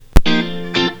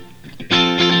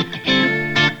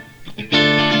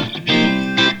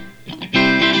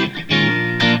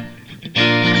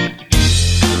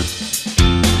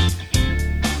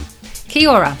Kia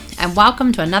ora, and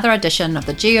welcome to another edition of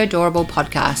the Geodorable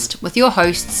podcast with your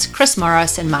hosts Chris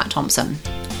Morris and Mark Thompson.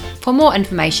 For more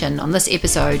information on this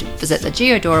episode, visit the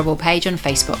Geodorable page on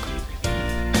Facebook.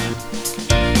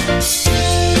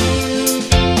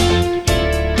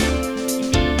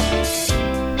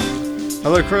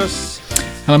 Hello, Chris.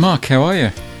 Hello, Mark. How are you?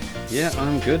 Yeah,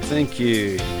 I'm good, thank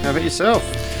you. How about yourself?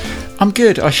 I'm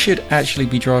good. I should actually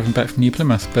be driving back from New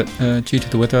Plymouth, but due to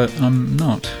the weather, I'm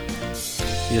not.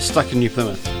 You're stuck in New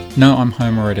Plymouth? No, I'm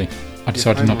home already. I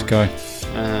decided not to go.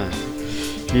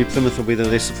 New Plymouth will be the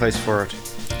lesser place for it.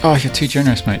 Oh, you're too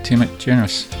generous, mate. Too much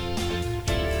generous.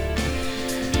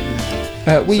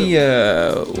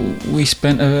 We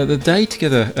spent the day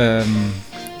together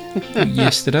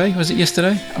yesterday. Was it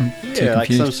yesterday? I'm too confused.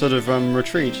 Like some sort of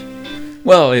retreat.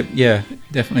 Well, yeah,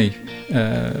 definitely.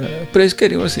 But it was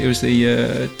good. It was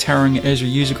the Tauranga Ezra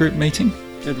user group meeting.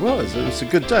 It was a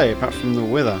good day, apart from the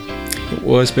weather. It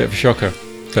was a bit of a shocker,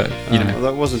 but you know. Well,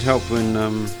 that wasn't help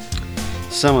when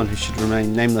someone who should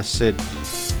remain nameless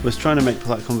was trying to make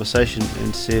polite conversation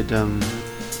and said,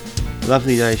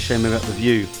 "Lovely day, shame about the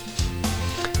view."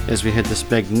 As we had this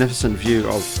magnificent view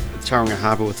of Tauranga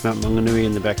Harbour with Mount Maunganui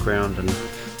in the background and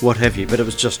what have you, but it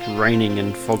was just raining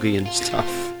and foggy and stuff.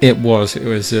 It was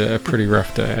a pretty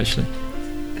rough day, actually.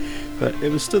 But it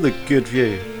was still a good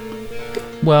view.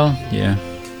 Well, yeah,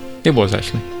 it was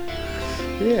actually.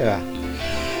 Yeah.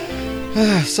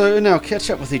 So now catch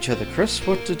up with each other, Chris.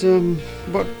 What did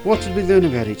we learn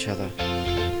about each other?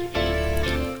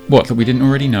 What, that we didn't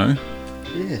already know?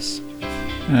 Yes.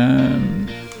 I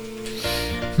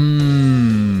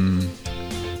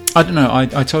don't know.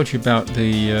 I told you about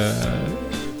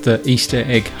the Easter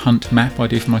egg hunt map I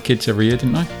do for my kids every year,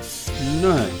 didn't I?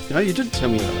 No, you didn't tell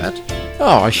me about that.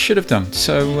 Oh, I should have done.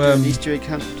 So an Easter egg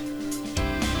hunt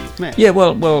map. Yeah,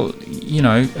 well, you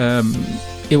know,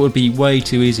 it would be way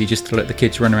too easy just to let the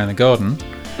kids run around the garden,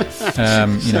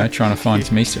 you know, trying to find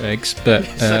some Easter eggs. But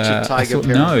I thought,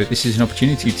 no, this is an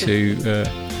opportunity to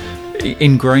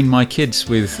ingrain my kids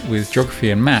with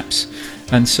geography and maps.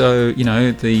 And so, you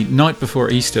know, the night before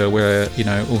Easter, where, you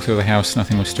know, all through the house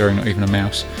nothing was stirring, not even a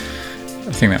mouse.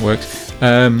 I think that works.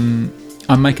 I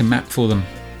make a map for them,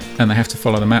 and they have to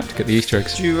follow the map to get the Easter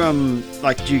eggs. Do you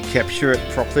do you capture it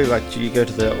properly? Like, do you go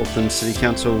to the Auckland City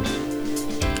Council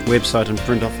website and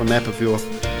print off a map of your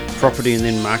property and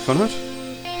then mark on it?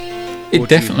 It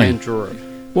definitely. Do you hand draw it?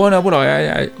 Well, no,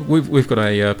 we've got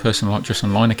a personal Arcturus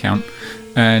Online account,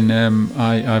 and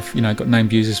I've got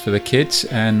named users for the kids,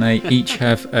 and they each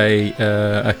have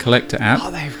a collector app. Oh,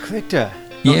 they have collector.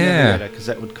 Yeah, because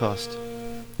that would cost.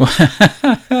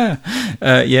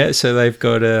 Yeah, so they've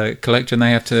got a collector, and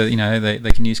they have to,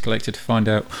 they can use collector to find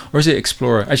out, or is it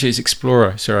Explorer? Actually, it's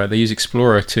Explorer. Sorry, they use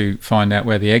Explorer to find out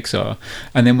where the eggs are,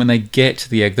 and then when they get to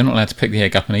the egg, they're not allowed to pick the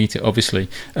egg up and eat it. Obviously,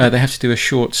 they have to do a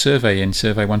short survey in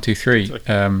Survey 123,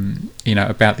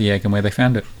 about the egg and where they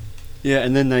found it. Yeah,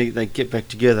 and then they get back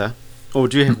together. Or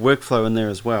do you have workflow in there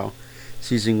as well?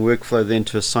 It's using workflow then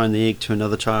to assign the egg to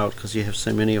another child because you have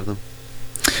so many of them.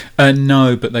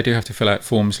 No, but they do have to fill out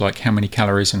forms like how many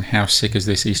calories and how sick is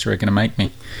this Easter egg going to make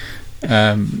me.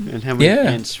 And how many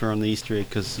ants were on the Easter egg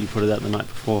because you put it out the night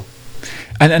before.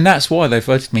 And that's why they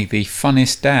voted me the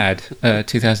funnest dad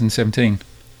 2017.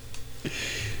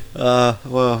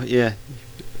 Well, yeah.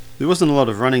 There wasn't a lot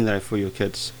of running though for your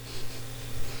kids.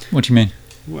 What do you mean?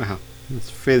 Wow, I'm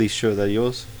fairly sure they're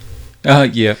yours.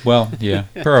 Yeah, well, yeah,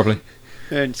 probably.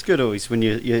 Yeah, it's good always when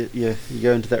you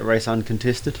go into that race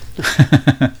uncontested.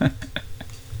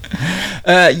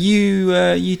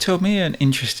 You told me an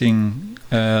interesting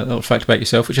little fact about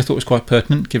yourself, which I thought was quite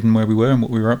pertinent given where we were and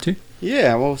what we were up to.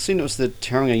 Yeah, well, seeing it was the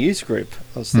Tauranga Youth Group,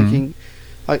 I was thinking,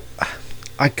 I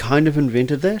kind of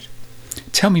invented that.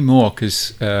 Tell me more,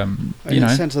 because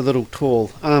it sounds a little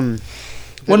tall. Well,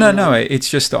 no, it's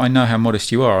just that I know how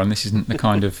modest you are, and this isn't the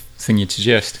kind of thing you'd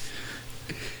suggest.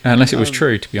 Unless it was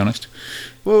true, to be honest.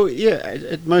 Well, yeah,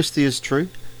 it mostly is true.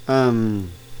 Not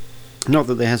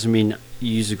that there hasn't been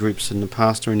user groups in the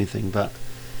past or anything, but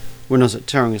when I was at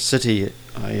Tauranga City,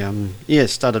 I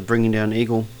started bringing down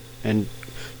Eagle and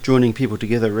joining people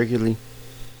together regularly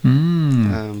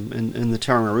in the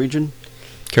Tauranga region.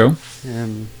 Cool.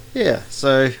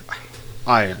 So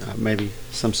I don't know, maybe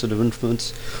some sort of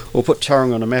influence, or put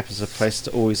Tauranga on a map as a place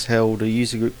that always held a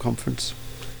user group conference.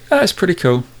 That's pretty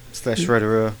cool. /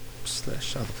 Rotorua /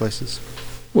 other places.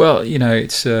 Well,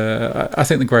 it's. I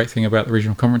think the great thing about the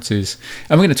regional conferences,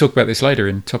 and we're going to talk about this later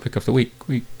in topic of the week.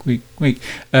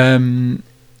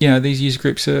 These user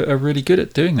groups are really good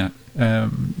at doing that.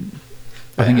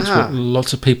 I think it's what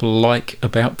lots of people like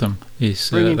about them is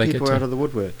bringing they people get to, out of the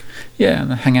woodwork. Yeah,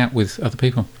 and they hang out with other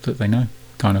people that they know.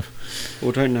 kind of.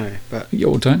 Or don't know, but...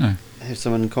 Or don't know. Have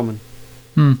someone in common.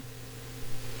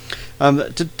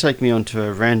 That did take me onto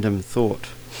a random thought.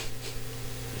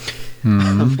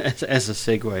 As a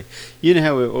segue. You know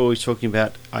how we're always talking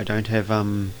about I don't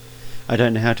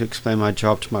know how to explain my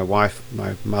job to my wife,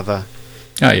 my mother,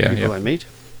 people I meet.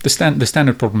 The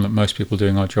standard problem that most people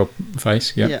doing our job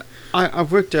face. Yeah.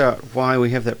 I've worked out why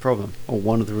we have that problem, or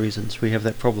one of the reasons we have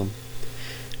that problem.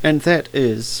 And that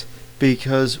is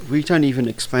because we don't even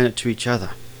explain it to each other.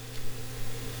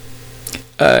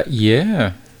 Good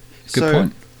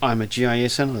point. I'm a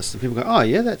GIS analyst, and people go, oh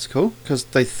yeah, that's cool, because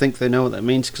they think they know what that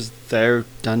means because they've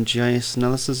done GIS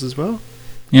analysis as well.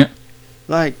 Yeah.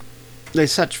 Like,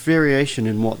 there's such variation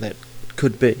in what that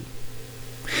could be.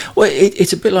 Well,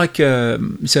 it's a bit like,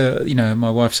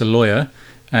 my wife's a lawyer,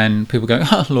 and people go,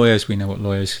 lawyers, we know what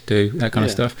lawyers do, that kind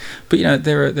of stuff. But,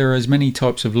 there are as many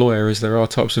types of lawyer as there are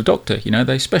types of doctor.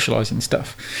 They specialise in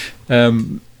stuff.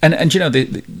 And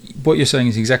what you're saying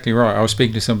is exactly right. I was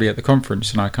speaking to somebody at the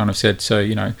conference, and I kind of said, so,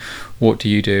 what do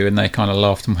you do? And they kind of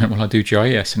laughed and went, well, I do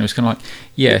GIS. And it was kind of like,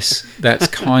 yes, that's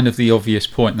kind of the obvious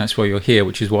point, and that's why you're here,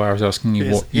 which is why I was asking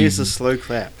you Here's a slow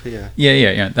clap, yeah.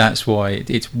 Yeah. That's why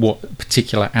it's what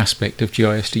particular aspect of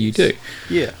GIS do you do?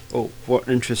 Yeah, or what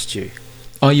interests you?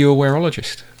 Are you a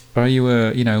wearologist? Are you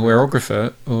a,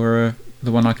 wearographer, or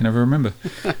the one I can never remember?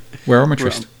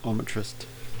 Wearometrist. Wearometrist.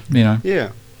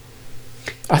 Yeah.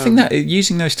 I think that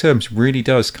using those terms really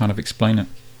does kind of explain it.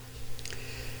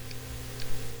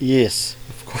 Yes,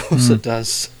 of course it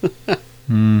does.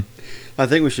 I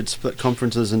think we should split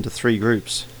conferences into 3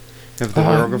 groups. Have the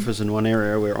wearographers in one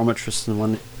area, wearometrists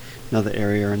in another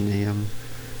area, and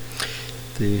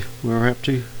the where we're up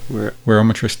to?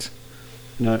 Wearometrists.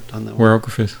 No, done that one.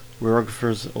 Wearographers.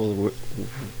 Wearographers or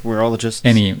wearologists.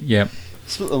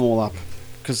 Split them all up.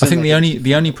 I think the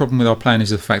only problem with our plan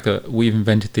is the fact that we've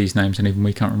invented these names and even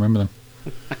we can't remember them.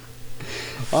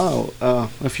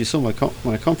 If you saw my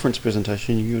conference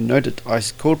presentation, you noted I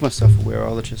called myself a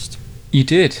wearologist. You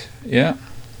did, yeah.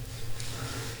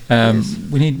 Yes.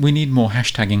 We need more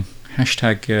hashtagging.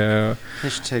 Hashtag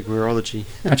wearology.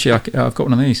 Actually, I've got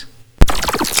one of these.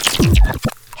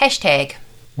 Hashtag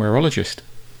wearologist.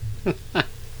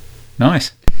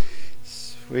 Nice.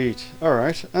 Sweet. All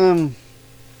right.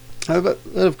 I have a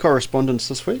bit of correspondence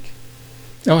this week.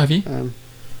 Oh, have you?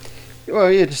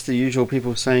 Just the usual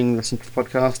people saying listen to the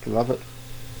podcast, love it.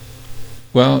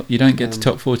 Well, you don't get to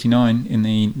top 49 in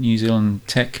the New Zealand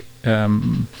tech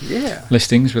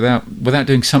listings without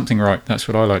doing something right. That's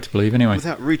what I like to believe, anyway.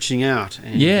 Without reaching out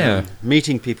and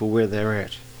meeting people where they're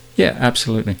at. Yeah,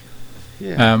 absolutely.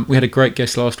 Yeah. We had a great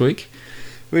guest last week.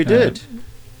 We did.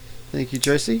 Thank you,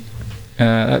 Josie.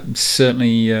 That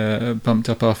certainly bumped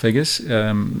up our figures.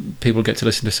 People get to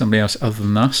listen to somebody else other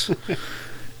than us.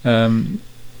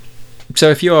 So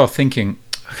if you are thinking,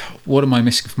 what am I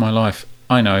missing from my life?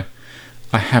 I know.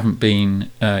 I haven't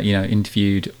been,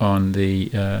 interviewed on the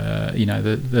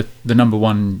number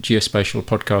 1 geospatial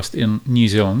podcast in New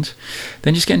Zealand.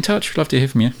 Then just get in touch. We'd love to hear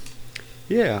from you.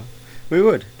 Yeah, we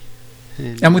would.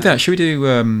 And with that, should we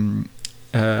do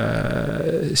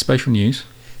spatial news?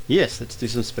 Yes, let's do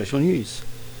some spatial news.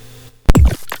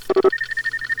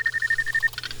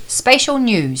 Spatial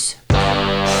news.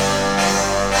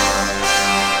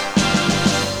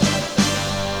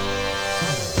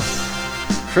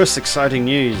 Chris, exciting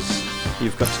news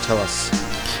you've got to tell us.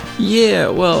 Yeah,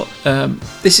 well,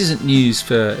 this isn't news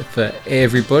for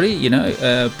everybody,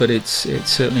 but it's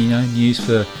certainly news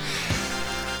for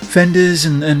vendors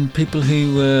and people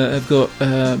who have got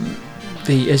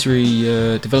the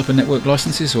Esri Developer Network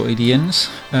licenses, or EDNs.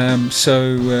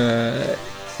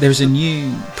 There's a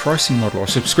new pricing model, or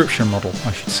subscription model,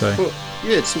 I should say. Well,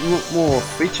 yeah, it's more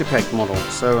feature-packed model.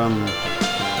 So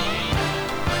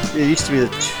there used to be the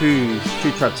two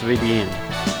types of EDN.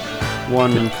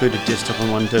 One included desktop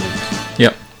and one didn't.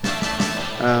 Yep.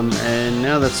 And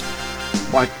now that's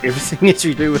like everything that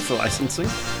you do with the licensing.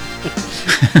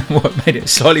 What made it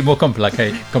slightly more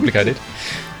complicated?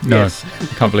 No, yes. I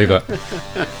can't believe that.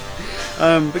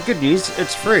 But good news,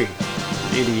 it's free.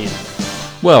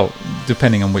 EDN. Well,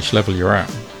 depending on which level you're at.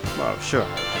 Well, sure.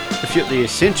 If you're at the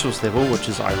Essentials level, which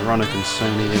is ironic in so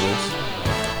many levels,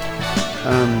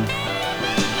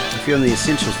 if you're on the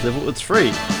Essentials level, it's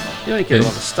free. You don't get a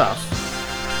lot of stuff.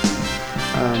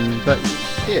 But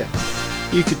yeah,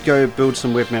 you could go build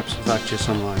some web maps with ArcGIS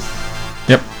Online.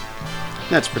 Yep.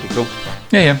 That's pretty cool.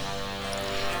 Yeah.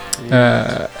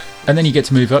 And then you get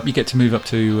to move up. You get to move up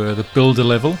to the builder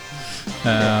level,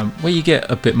 where you get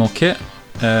a bit more kit.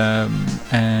 One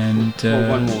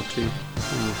more thing.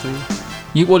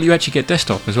 You actually get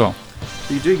desktop as well.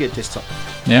 You do get desktop.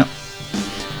 Yeah.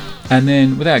 And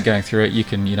then, without going through it, you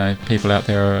can, people out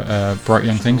there are bright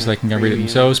young things, they can go read it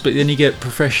themselves. But then you get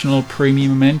professional,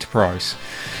 premium, enterprise.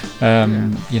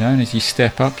 And as you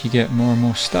step up, you get more and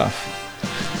more stuff.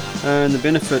 And the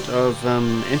benefit of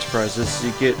enterprise is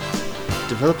you get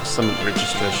developer summit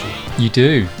registration. You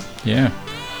do, yeah.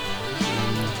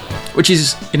 Which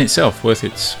is in itself worth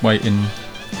its weight in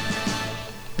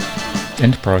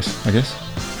enterprise, I guess.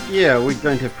 Yeah, we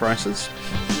don't have prices.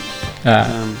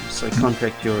 So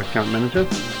contact your account manager.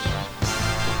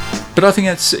 But I think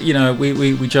that's,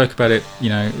 we joke about it,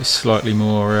 slightly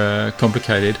more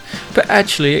complicated. But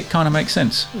actually, it kind of makes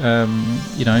sense.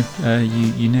 You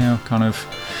now kind of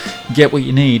get what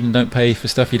you need and don't pay for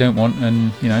stuff you don't want.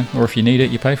 And, or if you need it,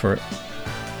 you pay for it.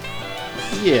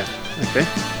 Yeah, okay.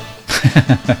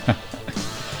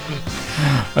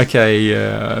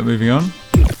 Okay, moving on.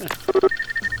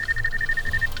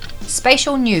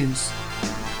 Spatial news.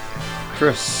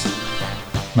 Chris.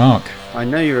 Mark. I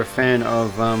know you're a fan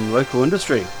of local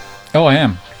industry. Oh, I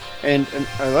am. And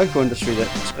a local industry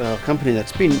company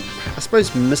that's been, I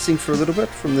suppose, missing for a little bit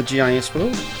from the GIS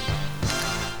world.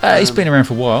 It's been around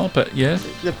for a while, but yeah.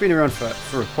 They've been around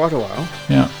for quite a while.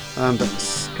 Yeah. But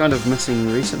it's kind of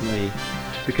missing recently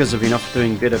because of enough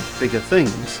doing bigger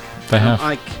things. They have.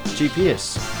 Like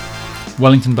GPS.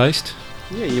 Wellington based.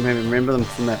 Yeah, you may remember them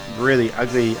from that really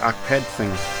ugly arcpad thing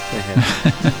they had.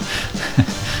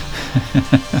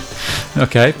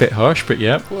 Okay, a bit harsh, but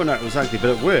yeah. Well, no, it was ugly, but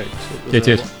it worked. It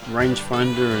did.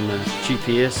 Rangefinder and a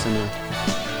GPS and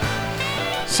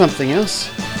something else.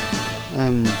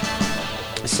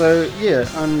 So yeah,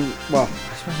 well,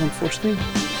 I suppose unfortunately,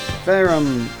 they're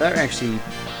actually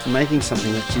making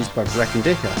something that's used by Black &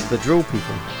 Decker, the drill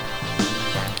people.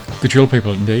 The drill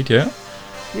people, indeed, yeah.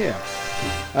 Yeah.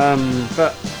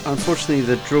 But unfortunately,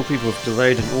 the drill people have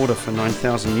delayed an order for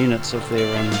 9,000 units of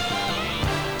their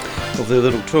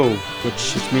little tool,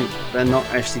 which has meant they're not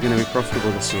actually going to be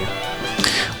profitable this year.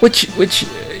 Which,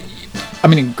 I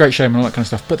mean, great shame and all that kind of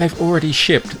stuff. But they've already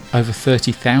shipped over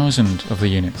 30,000 of the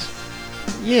units.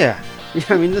 Yeah.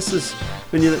 I mean, this is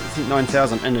when you think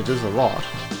 9,000, and it is a lot.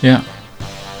 Yeah.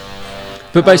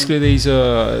 But basically, these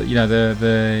are,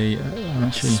 the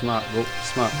actually smart tape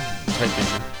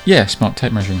measure. Yeah, smart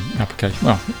tape measuring application.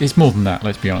 Well, it's more than that.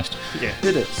 Let's be honest. Yeah,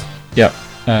 it is. Yeah,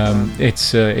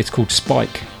 it's called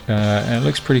Spike. And it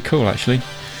looks pretty cool, actually.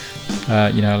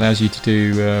 Allows you to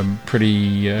do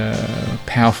pretty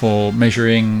powerful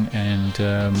measuring and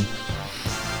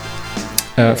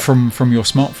from your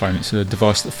smartphone. It's a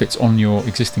device that fits on your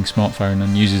existing smartphone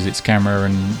and uses its camera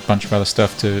and a bunch of other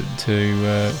stuff to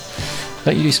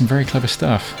let you do some very clever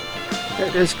stuff.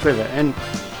 It is clever, and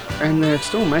they're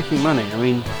still making money. I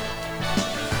mean,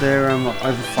 they're over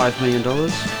 $5 million.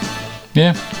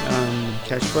 Yeah.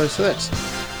 Cash flow. So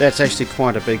that's actually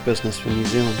quite a big business for New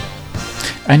Zealand.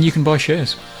 And you can buy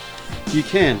shares. You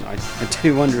can. I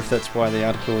do wonder if that's why the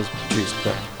article was produced.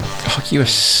 But you are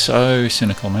so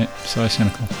cynical, mate. So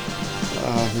cynical.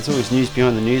 There's always news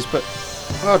behind the news, but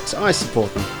I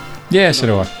support them. Yeah, so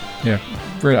do I. Yeah.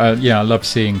 Really, I love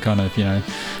seeing kind of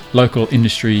local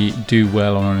industry do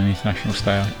well on an international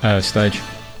stage.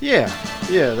 Yeah,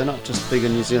 they're not just big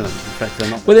in New Zealand. In fact, they're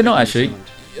not. Well, they're not actually.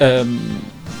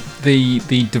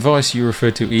 The device you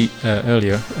referred to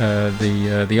earlier,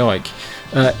 the Ike.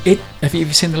 Have you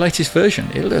ever seen the latest version?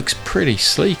 It looks pretty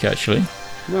sleek, actually.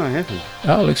 No, I haven't.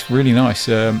 Oh, it looks really nice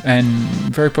and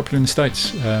very popular in the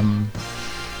States.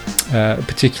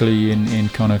 Particularly in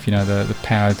kind of the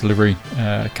power delivery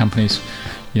companies,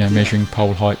 measuring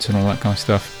pole heights and all that kind of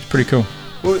stuff. It's pretty cool.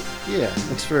 Well, yeah,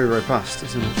 it's very robust,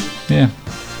 isn't it? Yeah.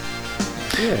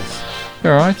 Yes.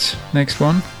 All right, next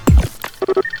one.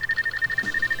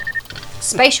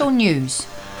 Spatial news.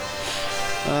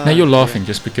 Now you're laughing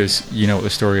just because you know what the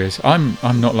story is. I'm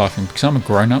not laughing because I'm a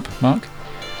grown-up, Mark.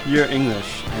 You're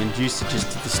English, and you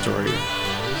suggested the story,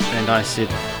 and I said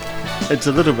it's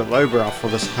a little bit lowbrow for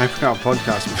this highbrow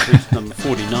podcast, which reached number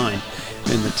 49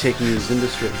 in the tech news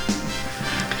industry.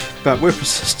 But we're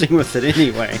persisting with it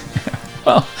anyway.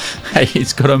 Well, hey,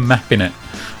 it's got a map in it,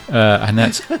 and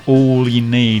that's all you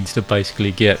need to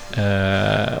basically get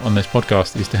on this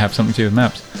podcast is to have something to do with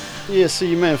maps. Yeah, so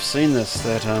you may have seen this,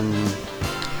 that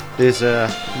there's a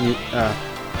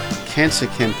cancer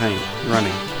campaign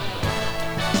running.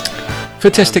 For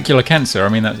testicular cancer, I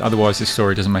mean, otherwise this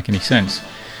story doesn't make any sense.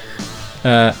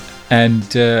 And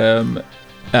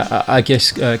I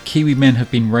guess Kiwi men have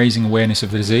been raising awareness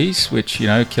of the disease, which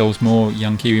kills more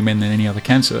young Kiwi men than any other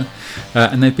cancer,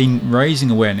 and they've been raising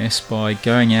awareness by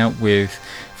going out with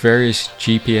various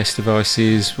GPS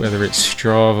devices, whether it's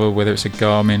Strava, whether it's a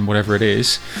Garmin, whatever it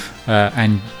is,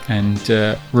 and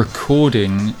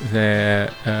recording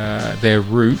their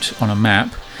route on a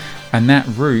map. And that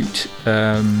route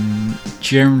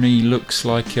generally looks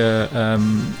like a.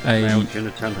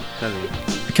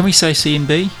 Can we say C and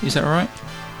B? Is that right?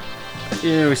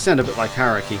 Yeah, we sound a bit like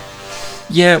hierarchy.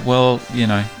 Yeah, well,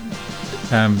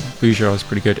 bourgeois is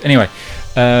pretty good. Anyway,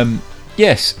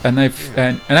 yes, and they've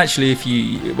and actually, if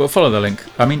you follow the link.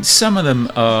 I mean, some of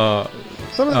them are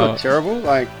terrible.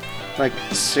 Like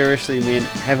seriously, men,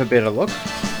 have a better look.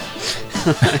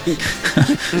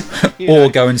 Or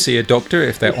go and see a doctor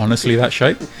if they're honestly that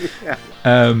shape. Yeah.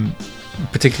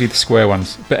 Particularly the square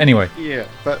ones. But anyway. Yeah,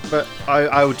 but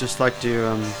I would just like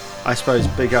to, I suppose,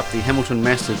 big up the Hamilton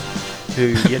Massive,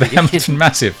 who the Hamilton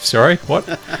Massive. Sorry, what?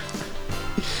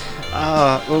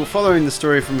 Well, following the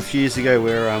story from a few years ago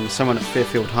where someone at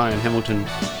Fairfield High in Hamilton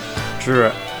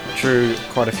drew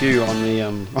quite a few on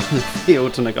the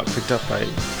field, and it got picked up by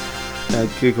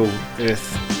Google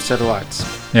Earth satellites.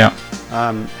 Yeah.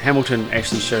 Hamilton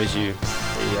actually shows you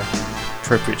the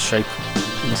appropriate shape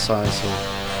and size.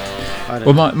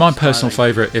 Well, my personal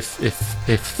favourite, if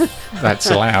that's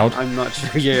allowed, I'm not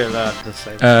sure you're allowed to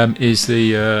say that. Is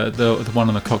the one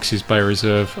on the Cox's Bay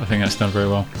Reserve. I think that's done very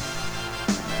well.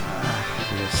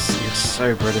 Yes, you're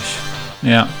so British.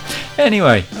 Yeah.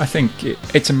 Anyway, I think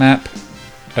it's a map,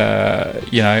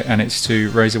 and it's to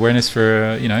raise awareness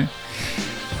for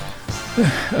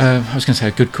I was going to say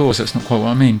a good cause. That's not quite what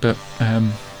I mean, but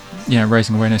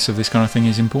raising awareness of this kind of thing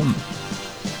is important.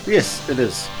 Yes, it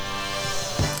is.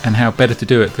 And how better to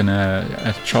do it than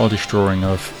a childish drawing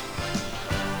of...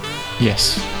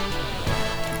 Yes.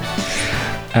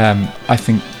 I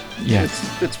think... Yeah.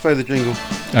 Let's play the jingle.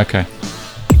 Okay.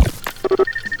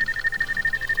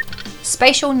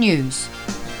 Spatial news.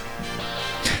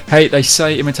 Hey, they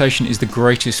say imitation is the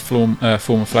greatest form of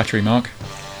flattery, Mark.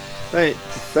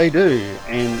 They do,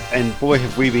 and boy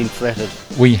have we been flattered.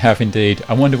 We have indeed.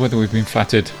 I wonder whether we've been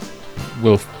flattered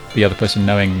with the other person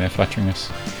knowing they're flattering us.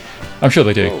 I'm sure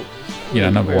they do.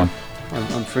 Number one.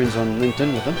 I'm friends on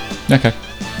LinkedIn with them. Okay.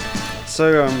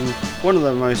 So, one of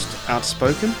the most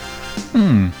outspoken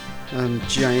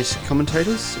GIS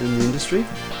commentators in the industry,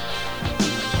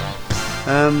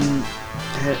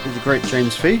 the great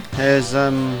James Fee, has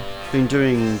been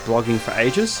doing blogging for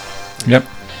ages. Yep.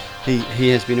 He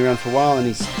has been around for a while, and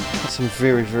he's got some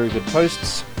very, very good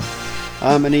posts.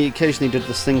 And he occasionally did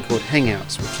this thing called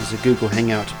Hangouts, which is a Google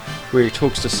Hangout where he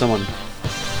talks to someone.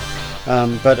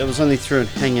 But it was only through a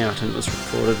Hangout, and it was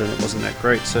recorded, and it wasn't that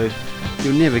great. So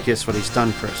you'll never guess what he's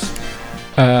done, Chris.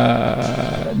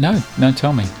 No,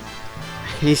 tell me.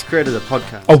 He's created a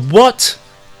podcast. A what?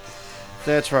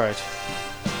 That's right.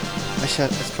 Actually,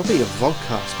 it's probably a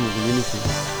vlogcast more than anything.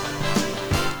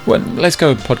 Well, let's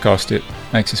go podcast it.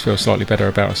 Makes us feel slightly better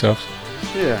about ourselves.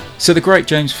 Yeah. So the great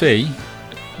James Fee,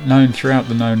 known throughout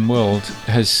the known world,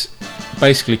 has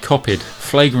basically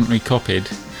flagrantly copied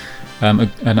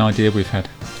an idea we've had.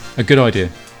 A good idea.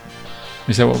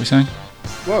 Is that what we're saying?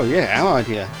 Well, yeah, our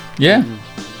idea. Yeah?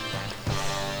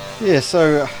 Yeah,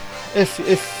 so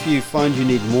if you find you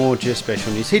need more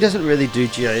geospatial news, he doesn't really do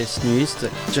GIS news,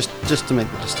 just to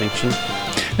make the distinction.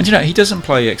 And he doesn't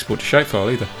play export to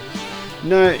shapefile either.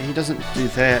 No, he doesn't do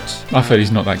that. I've heard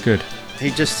he's not that good.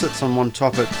 He just sits on one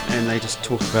topic and they just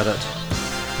talk about it.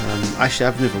 Actually,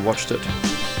 I've never watched it.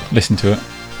 Listen to it.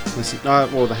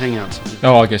 Well, the Hangouts.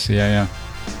 Oh, I guess, yeah.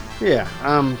 Yeah,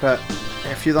 but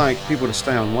if you like people to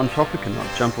stay on one topic and not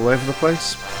jump all over the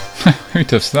place... Who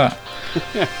does that?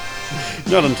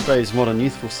 Not in today's modern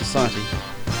youthful society.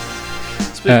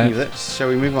 Speaking of that, shall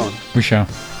we move on? We shall.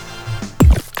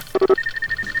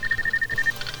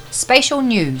 Spatial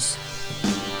news.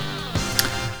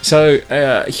 So,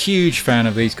 a huge fan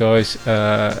of these guys.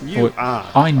 You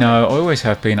are. I know, I always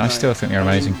have been. I still think they're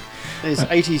amazing. There's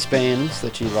 80s bands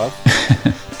that you love.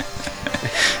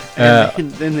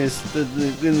 And then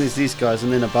there's these guys,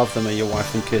 and then above them are your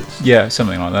wife and kids. Yeah,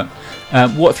 something like that.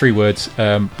 What 3 words?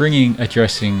 Bringing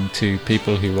addressing to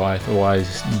people who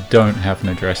otherwise don't have an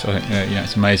address. I think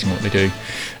it's amazing what they do.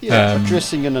 Yeah,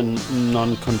 addressing in a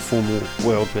non-conformal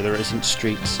world where there isn't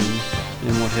streets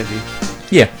and what have you.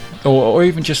 Yeah, or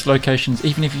even just locations.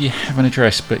 Even if you have an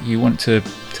address, but you want to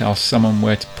tell someone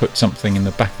where to put something in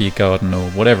the back of your garden or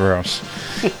whatever else.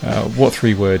 What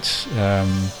 3 words?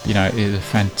 Is a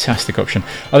fantastic option.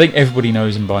 I think everybody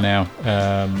knows them by now,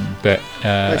 but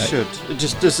they should.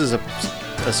 Just as a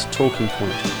talking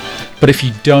point. But if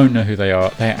you don't know who they are,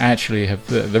 they actually have.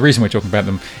 The reason we're talking about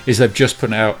them is they've just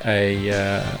put out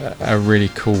a really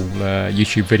cool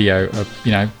YouTube video of,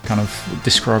 kind of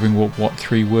describing what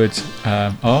 3 words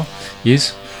are.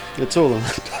 Is. It's all in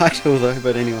the title though,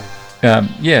 but anyway.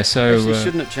 Yeah, so... Actually,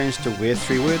 shouldn't it change to where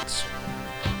 3 words?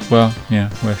 Well, yeah.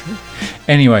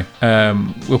 Anyway,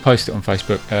 we'll post it on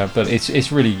Facebook, but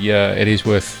it's really, it is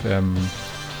worth,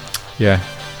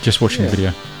 just watching the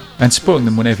video. And supporting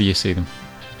them whenever you see them.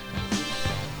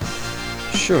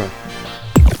 Sure.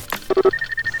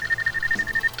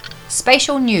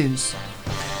 Spatial news.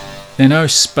 Now, no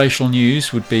spatial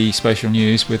news would be spatial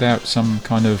news without some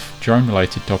kind of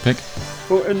drone-related topic.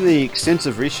 Well, in the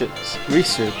extensive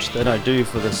research that I do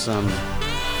for this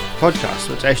podcast,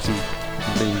 which actually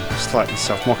being slightly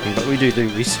self-mocking, but we do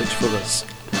research for this.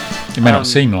 It may not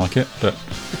seem like it, but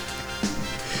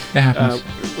it happens.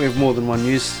 We have more than one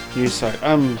news site.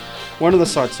 One of the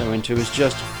sites I went to was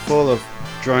just full of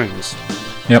drones.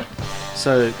 Yep.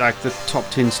 So, like the top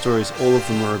 10 stories, all of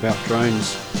them were about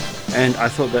drones, and I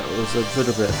thought that was a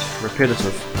little bit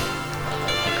repetitive.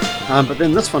 But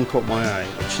then this one caught my eye,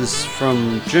 which is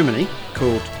from Germany,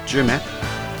 called GeoMap.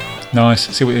 Nice.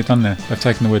 See what they've done there. They've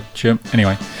taken the word Germ.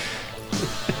 Anyway.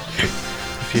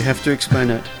 If you have to explain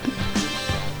it.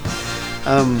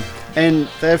 And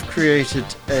they've created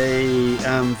a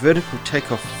vertical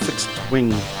takeoff fixed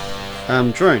wing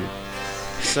drone.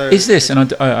 So is this,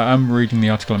 and I'm reading the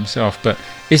article myself, but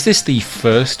is this the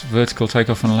first vertical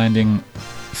takeoff and landing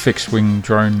fixed wing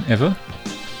drone ever?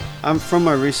 From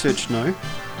my research, no.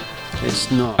 It's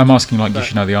not. I'm asking like you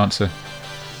should know the answer.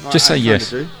 Just say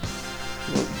yes. Well,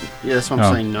 yeah, that's what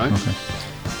I'm saying. No.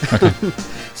 Okay.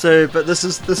 So, but this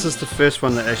is the first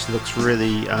one that actually looks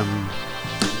really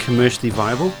commercially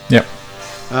viable. Yep.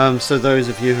 So those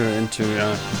of you who are into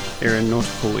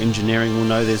aeronautical engineering will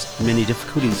know there's many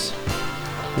difficulties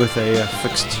with a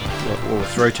fixed or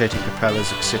with rotating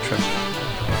propellers, etc.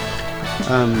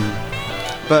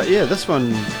 But yeah, this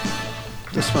one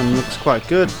looks quite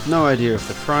good. No idea of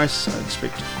the price. I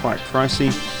expect it quite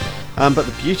pricey. But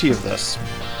the beauty of this,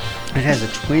 it has a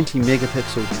 20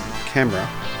 megapixel camera.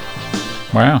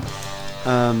 Wow.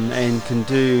 And can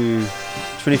do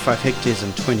 25 hectares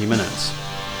in 20 minutes.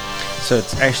 So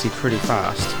it's actually pretty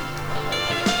fast.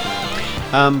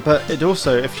 But it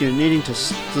also, if you're needing to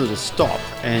sort of stop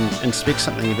and inspect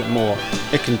something a bit more,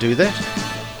 it can do that.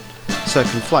 So it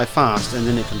can fly fast and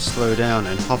then it can slow down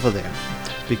and hover there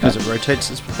because it rotates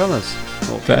its propellers.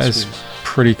 That is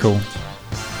pretty cool.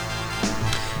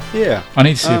 Yeah. I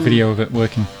need to see a video of it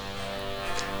working.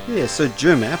 Yeah, so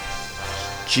GeoMap,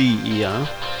 GERMAP.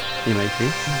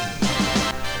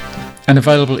 And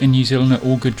available in New Zealand at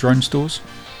all good drone stores?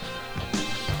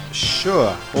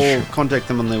 Sure. Or contact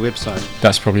them on their website.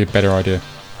 That's probably a better idea.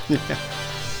 Yeah.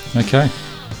 Okay.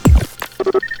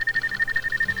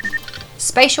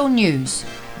 Spatial news.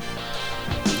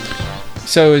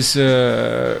 So as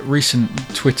recent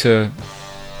Twitter,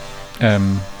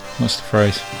 what's the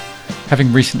phrase?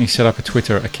 Having recently set up a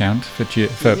Twitter account for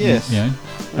yes.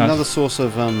 Another source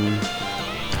of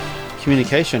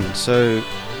communication. So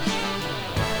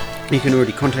you can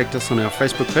already contact us on our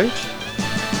Facebook page.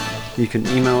 You can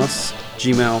email us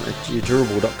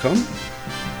gmail@geodurable.com.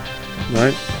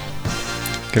 No.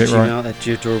 Get it right.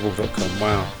 Gmail@geodurable.com.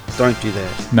 Wow. Don't do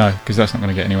that. No, because that's not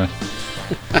going to get anywhere.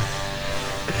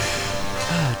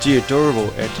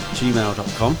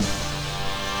 geodurable@gmail.com.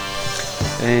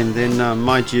 And then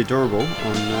mygeodurable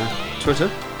on Twitter.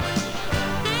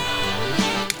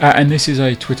 And this is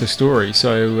a Twitter story.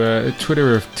 So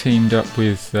Twitter have teamed up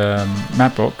with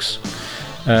Mapbox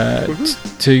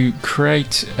to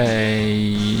create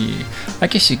a, I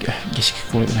guess you could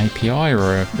call it an API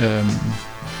or a.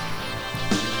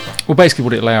 Well, basically,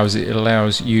 what it allows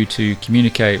you to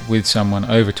communicate with someone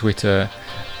over Twitter,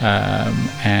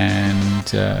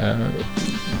 and.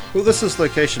 Well, this is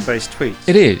location-based tweets.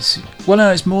 It is. Well,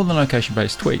 no, it's more than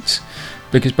location-based tweets,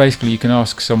 because basically you can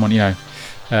ask someone,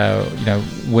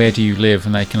 where do you live,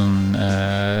 and they can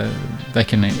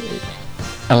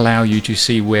allow you to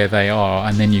see where they are,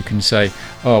 and then you can say,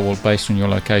 oh, well, based on your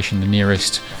location, the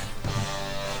nearest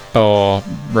bar,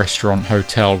 restaurant,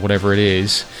 hotel, whatever it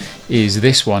is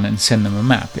this one, and send them a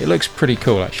map. It looks pretty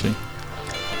cool, actually.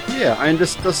 Yeah, and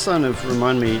this kind of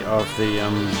remind me of the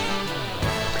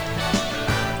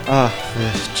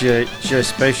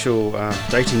geospatial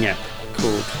dating app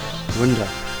called Window.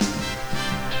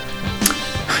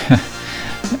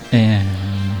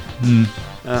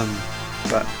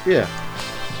 But yeah.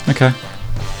 Okay.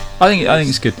 I think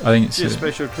it's good. I think it's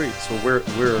geospatial tweets, or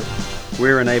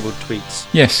we're enabled tweets.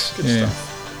 Yes. Good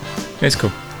stuff. It's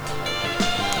cool.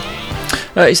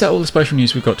 Is that all the spatial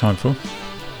news we've got time for?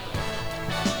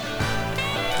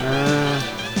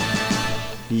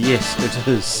 Yes, it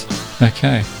is.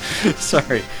 Okay.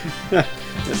 Sorry.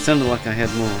 It sounded like I had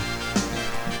more.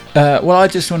 Well, I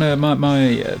just want to...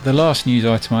 the last news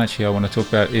item I want to talk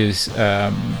about is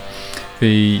the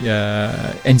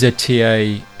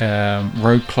NZTA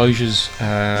road closures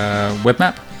web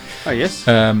map. Oh, yes.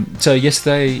 So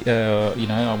yesterday,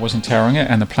 I was in Tauranga,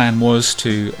 and the plan was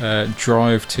to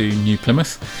drive to New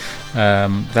Plymouth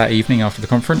that evening after the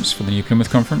conference, for the New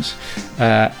Plymouth conference.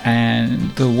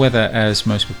 And the weather, as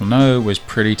most people know, was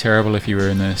pretty terrible if you were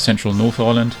in the central North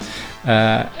Island.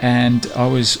 And I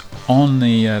was on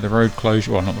the road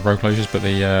closure, well, not the road closures, but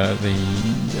the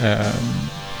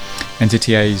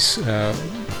NZTA's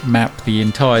map the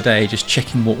entire day, just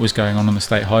checking what was going on the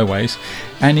state highways,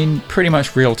 and in pretty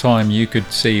much real time you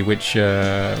could see which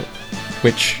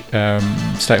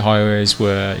state highways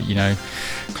were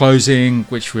closing,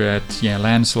 which were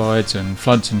landslides and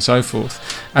floods and so forth.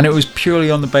 And it was purely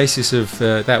on the basis of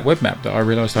that web map that I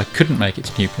realised I couldn't make it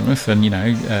to New Plymouth, and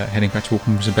heading back to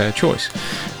Auckland was a better choice.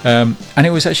 And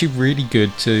it was actually really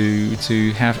good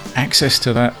to have access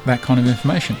to that kind of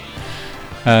information.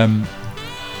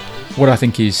 What I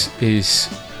think is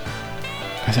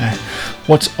I don't know,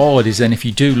 what's odd is then if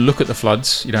you do look at the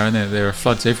floods, and there are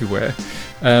floods everywhere,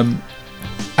 I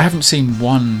haven't seen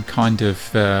one kind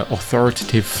of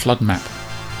authoritative flood map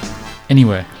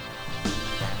anywhere.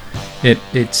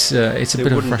 It's a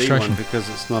bit of a frustration because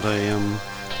it's not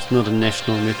a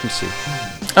national emergency.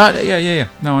 Yeah.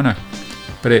 No, I know,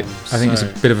 but I think it's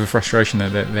a bit of a frustration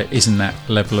that there isn't that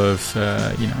level of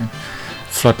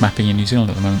flood mapping in New Zealand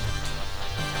at the moment.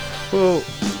 Well,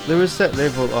 there is that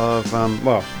level of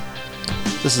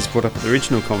this is brought up at the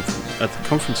regional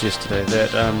conference yesterday,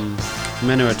 that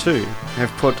Manawatu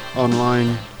have put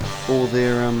online all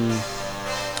their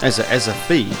as a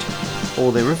feed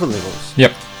all their river levels.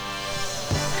 Yep.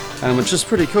 Which is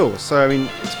pretty cool. So I mean,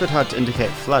 it's a bit hard to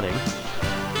indicate flooding.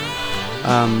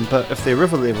 But if their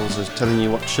river levels is telling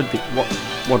you what should be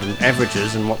what an average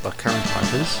is and what the current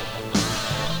height is,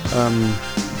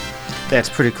 that's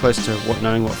pretty close to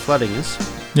knowing what flooding is.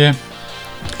 Yeah.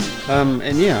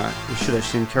 We should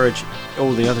actually encourage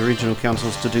all the other regional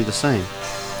councils to do the same.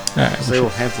 Because they all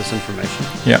have this information.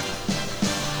 Yeah.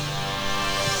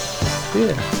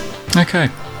 Yeah. Okay.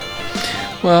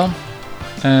 Well,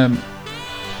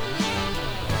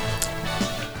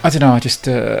 I don't know. I just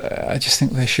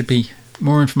think there should be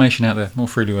more information out there, more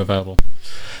freely available.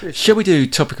 Yes. Shall we do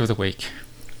topic of the week?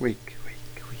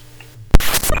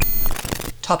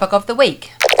 Topic of the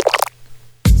week.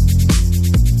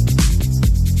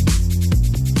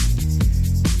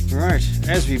 Right,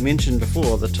 as we mentioned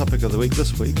before, the topic of the week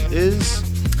this week is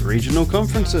regional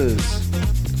conferences.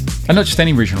 And not just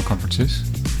any regional conferences.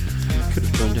 You could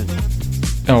have joined in.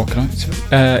 Oh, can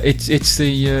I? It's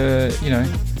the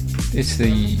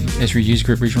Esri User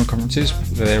Group regional conferences.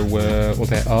 There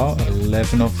are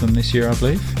 11 of them this year, I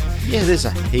believe. Yeah, there's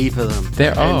a heap of them.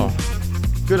 There are.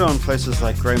 Good on places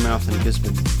like Greymouth and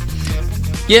Gisborne.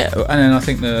 Yeah, and then I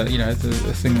think the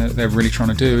thing that they're really trying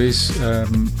to do is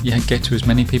get to as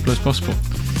many people as possible.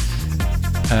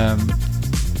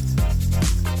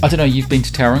 I don't know. You've been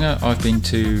to Tauranga. I've been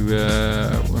to. Where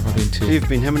have I been to?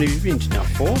 How many have you been to now?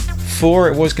 4. 4.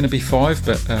 It was going to be 5,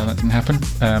 but that didn't happen.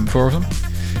 4 of them.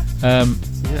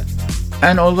 Yeah.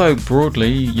 And although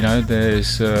broadly,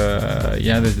 there's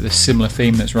a similar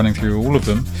theme that's running through all of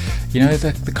them,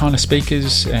 the kind of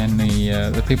speakers and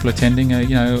the people attending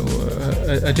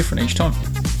are different each time.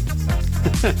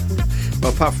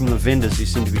 Well, apart from the vendors who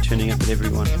seem to be turning up at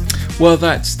everyone. Well,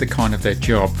 that's the kind of their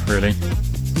job, really.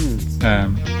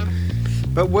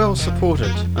 But well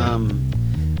supported. I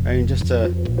mean, just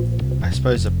a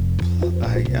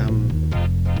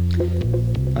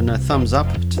thumbs up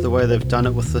to the way they've done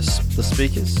it with the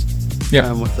speakers.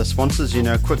 Yeah. With the sponsors,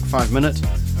 quick 5 minute.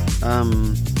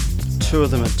 2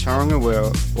 of them at Tauranga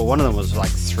one of them was like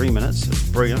 3 minutes. It's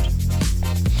brilliant.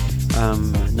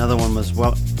 Another one was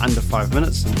under 5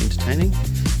 minutes and entertaining. A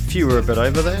few were a bit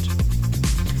over that,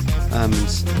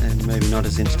 and maybe not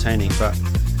as entertaining. But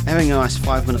having a nice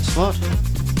 5 minute slot,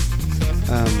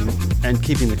 and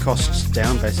keeping the costs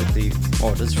down, basically,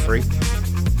 it is free.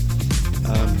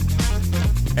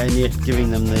 And yet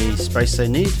giving them the space they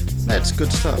need. That's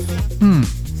good stuff.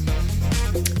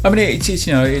 I mean,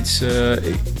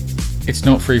 it's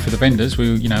not free for the vendors.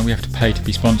 We have to pay to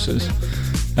be sponsors,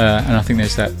 and I think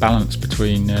there's that balance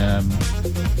between how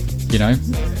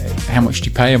much do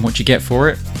you pay and what you get for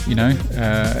it.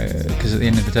 Because at the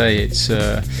end of the day, it's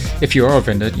if you are a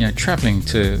vendor, travelling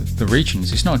to the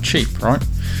regions, it's not cheap, right?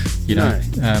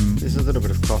 There's a little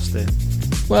bit of cost there.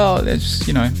 Well, there's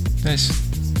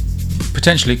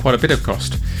potentially quite a bit of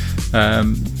cost,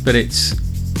 but it's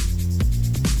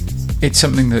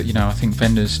something that I think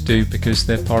vendors do because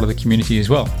they're part of the community as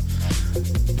well.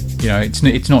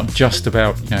 It's not just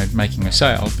about making a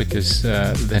sale, because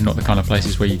they're not the kind of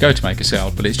places where you go to make a sale,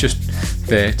 but it's just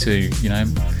there to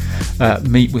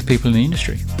meet with people in the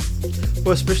industry.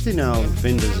 Well, especially now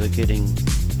vendors are getting,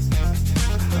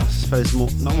 I suppose,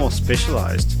 not more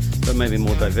specialised, but maybe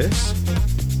more diverse.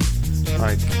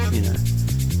 Like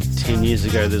 10 years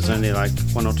ago there's only like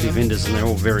one or two vendors and they're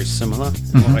all very similar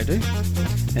in what they do,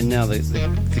 and now the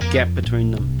gap between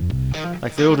them,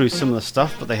 like they all do similar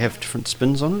stuff but they have different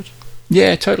spins on it.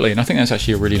 Yeah, totally, and I think that's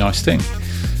actually a really nice thing.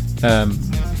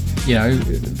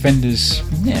 Vendors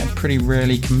pretty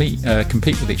rarely compete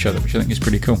with each other, which I think is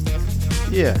pretty cool.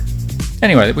 Yeah.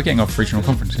 Anyway, we're getting off regional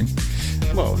conferencing.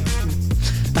 Well,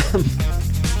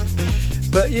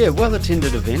 but yeah, well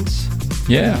attended events.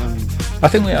 Yeah. I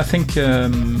think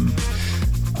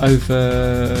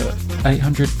over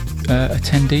 800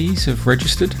 attendees have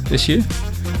registered this year.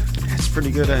 That's pretty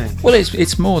good, eh? Well,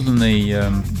 it's more than the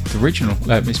regional.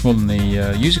 It's more than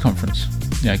the user conference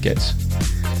gets.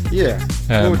 Yeah.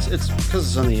 Well, it's because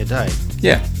it's only a day.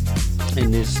 Yeah.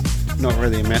 And there's not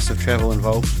really a massive travel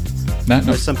involved. No.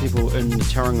 Some people in the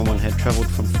Tauranga one had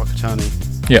travelled from Whakatane.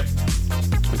 Yeah.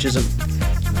 Which isn't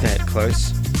that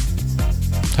close.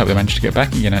 Hope they managed to get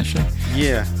back again, actually.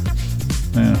 Yeah.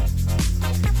 Yeah.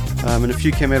 And a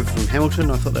few came over from Hamilton.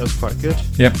 I thought that was quite good.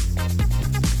 Yep.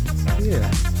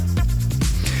 Yeah.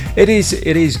 It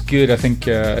is good. I think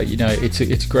it's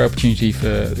a great opportunity for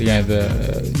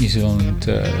the New Zealand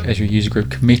Azure User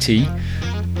Group Committee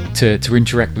to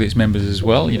interact with its members as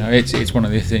well. It's one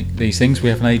of these things. We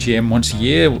have an AGM once a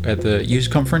year at the user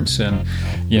conference, and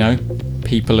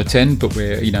people attend, but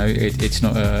it's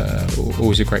not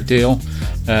always a great deal,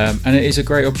 and it is a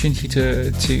great opportunity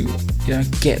to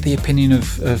get the opinion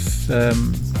of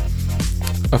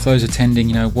those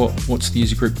attending. What's the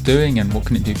user group doing, and what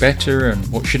can it do better, and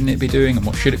what shouldn't it be doing, and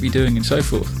what should it be doing, and so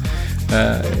forth.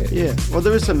 Well,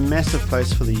 there is a massive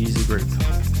place for the user group,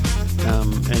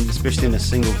 and especially in a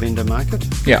single vendor market.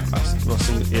 Yeah.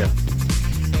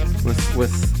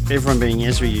 With everyone being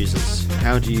Azure users,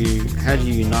 how do you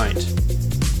unite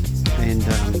and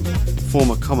form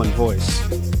a common voice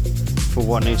for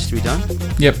what needs to be done?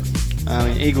 Yep.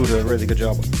 Eagle do a really good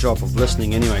job of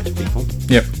listening anyway to people.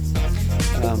 Yep.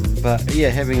 But yeah,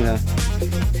 having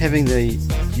the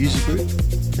user group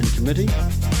and committee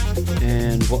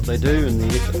and what they do and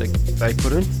the effort they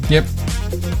put in. Yep.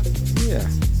 Yeah,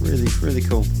 really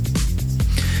cool.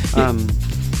 I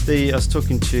was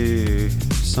talking to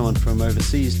someone from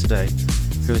overseas today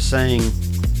who was saying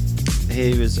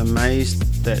he was amazed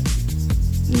that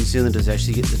New Zealanders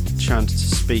actually get the chance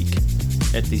to speak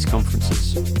at these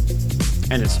conferences,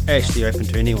 and it's actually open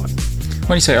to anyone.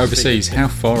 When you say overseas, how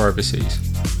far overseas?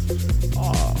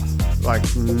 Oh, like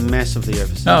massively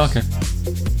overseas. Oh, okay.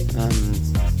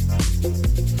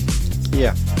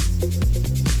 Yeah.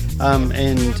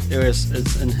 And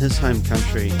it's in his home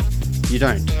country, you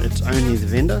don't. It's only the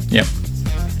vendor. Yep.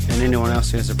 And anyone else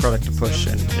who has a product to push,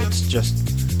 and it's just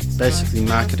basically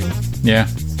marketing. Yeah.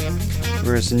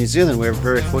 Whereas in New Zealand, we're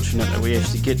very fortunate that we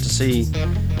actually get to see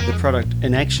the product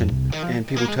in action, and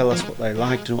people tell us what they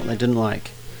liked and what they didn't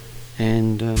like.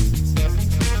 And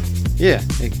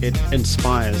it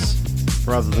inspires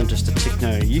rather than just a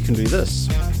techno, you can do this.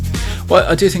 Well,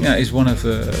 I do think that is one of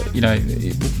the,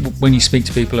 when you speak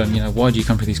to people and, why do you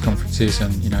come to these conferences,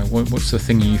 and, what's the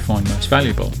thing you find most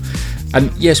valuable? And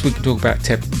yes, we can talk about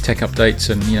tech updates,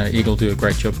 and, Eagle do a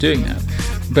great job doing that.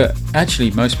 But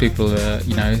actually, most people,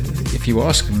 if you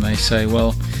ask them, they say,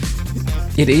 well,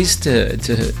 it is to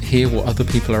hear what other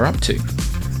people are up to.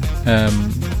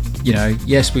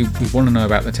 Yes, we want to know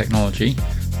about the technology,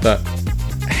 but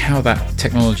how that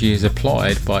technology is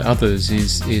applied by others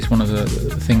is one of the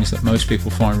things that most people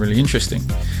find really interesting.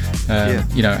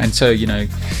 And so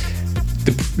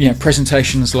the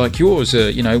presentations like yours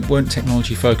weren't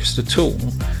technology focused at all,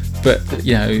 but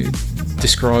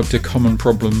described a common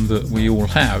problem that we all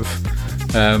have.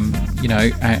 And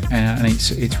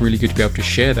it's really good to be able to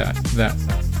share that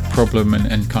problem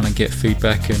and kind of get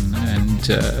feedback and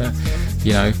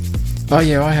oh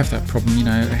yeah, I have that problem.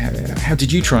 How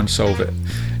did you try and solve it?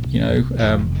 I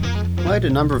had a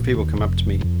number of people come up to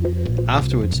me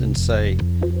afterwards and say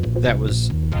that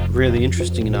was really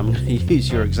interesting, and I'm going to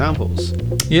use your examples.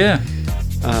 Yeah.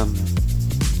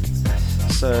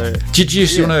 So. Did you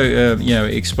just want to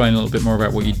explain a little bit more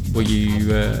about what you?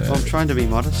 Well, I'm trying to be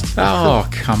modest. Oh,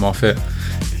 come off it.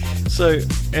 So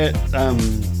at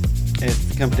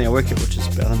the company I work at, which is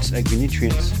Balance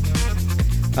Agri-Nutrients,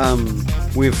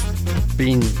 We've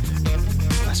been,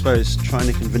 I suppose, trying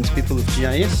to convince people of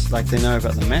GIS, like they know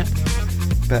about the map,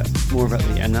 but more about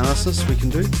the analysis we can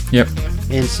do. Yep.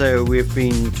 And so we've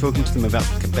been talking to them about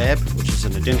the kebab, which is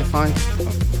an identifying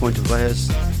point of layers,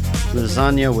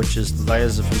 lasagna, which is the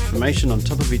layers of information on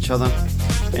top of each other,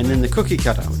 and then the cookie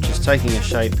cutter, which is taking a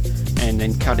shape and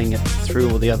then cutting it through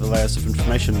all the other layers of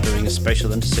information, doing a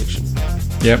spatial intersection.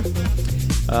 Yep.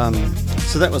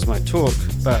 So that was my talk,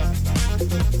 but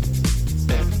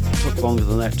it took longer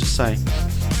than that to say.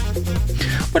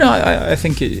 Well, I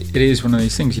think it is one of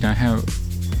these things, how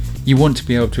you want to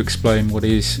be able to explain what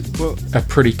is a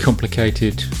pretty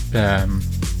complicated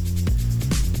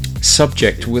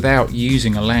subject without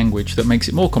using a language that makes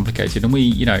it more complicated. And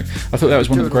I thought that was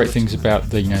one of the great things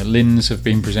about the LINS have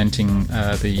been presenting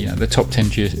the top 10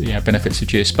 benefits of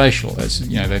geospatial, as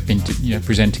they've been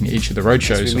presenting at each of the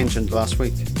roadshows. As we mentioned last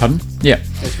week. Pardon? Yeah.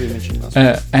 As we mentioned last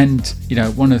week. And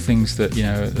one of the things that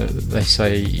they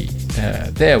say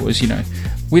there was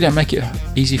we don't make it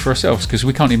easy for ourselves because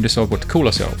we can't even decide what to call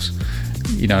ourselves.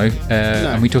 No.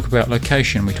 And we talk about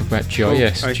location, we talk about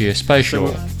GIS,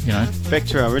 geospatial, so back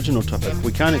to our original topic,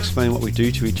 we can't explain what we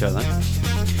do to each other.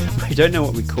 We don't know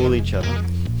what we call each other.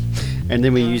 And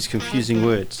then we use confusing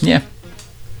words. Yeah.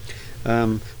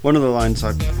 One of the lines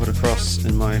I put across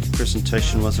in my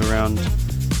presentation was around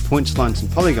points, lines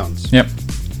and polygons. Yep.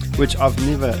 Which I've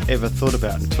never ever thought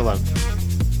about until I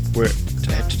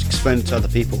had to explain it to other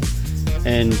people.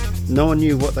 And no one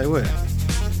knew what they were.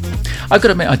 I've got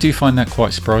to admit, I do find that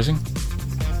quite surprising.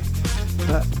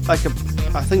 I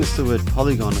think it's the word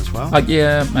polygon as well.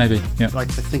 Yeah, maybe. Yeah. Like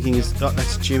the thinking is,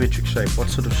 that's a geometric shape. What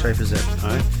sort of shape is that?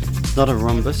 No, it's not a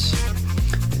rhombus.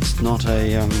 It's not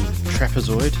a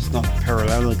trapezoid. It's not a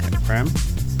parallelogram.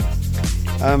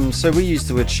 So we use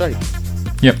the word shape.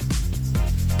 Yep.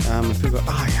 People go,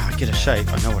 I get a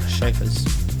shape. I know what a shape is.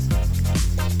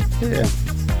 Yeah.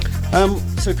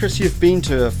 So Chris, you've been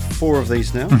to 4 of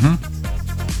these now. Mm-hmm.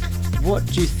 What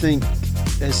do you think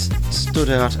has stood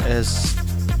out as,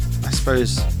 I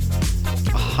suppose,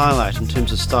 a highlight in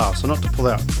terms of style? So not to pull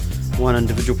out one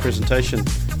individual presentation,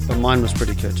 but mine was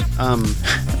pretty good.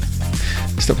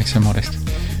 Stop being so modest.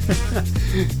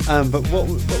 But what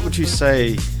would you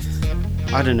say,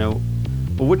 I don't know,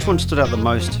 or which one stood out the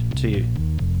most to you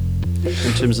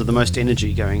in terms of the most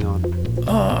energy going on?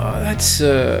 Oh, that's...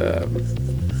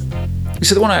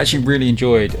 So the one I actually really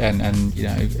enjoyed and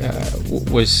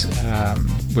was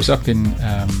up in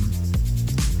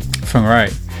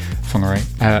Whangarei,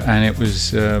 and it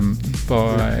was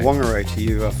by Whangarei to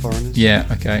you foreigners. Yeah,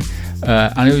 okay,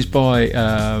 and it was by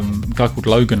a guy called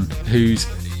Logan, he's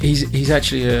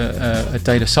actually a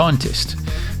data scientist,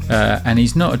 and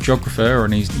he's not a geographer,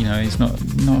 and he's not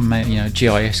a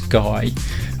GIS guy.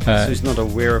 So he's not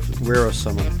aware of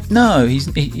someone. No,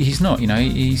 he's not.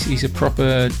 He's a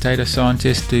proper data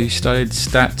scientist who studied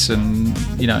stats, and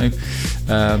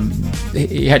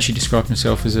he actually described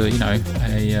himself as a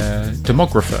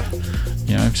demographer.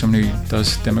 Someone who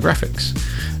does demographics.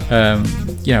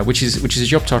 Which is a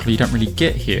job title you don't really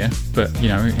get here, but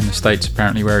in the States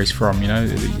apparently where he's from,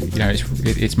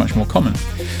 it's much more common.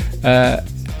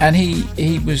 And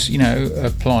he was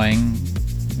applying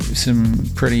some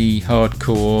pretty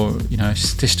hardcore,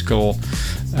 statistical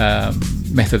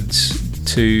methods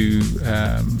to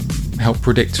help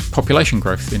predict population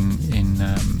growth in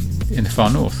the far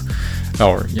north,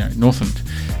 or Northland,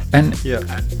 and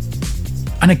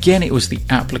again it was the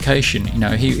application.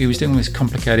 He was doing this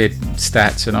complicated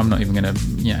stats, and I'm not even going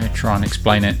to try and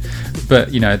explain it,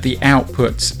 but the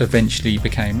outputs eventually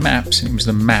became maps, and it was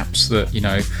the maps that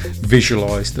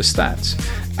visualized the stats.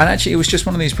 And actually, it was just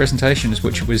one of these presentations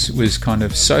which was kind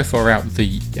of so far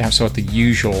outside the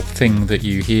usual thing that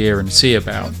you hear and see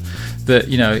about that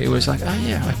it was like, oh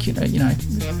yeah, I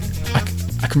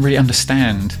can really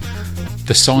understand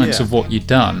the science of what you've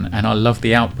done, and I love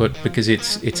the output because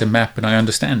it's a map and I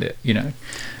understand it.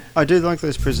 I do like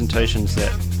those presentations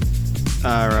that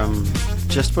are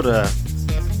just put a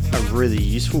really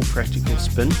useful practical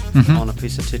spin on a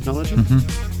piece of technology.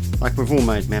 Like we've all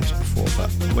made maps before,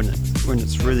 but when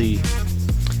it's really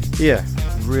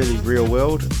real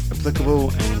world applicable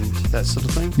and that sort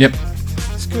of thing. Yep,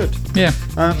 it's good. Yeah.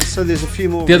 So there's a few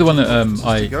more. The other one that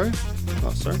to go.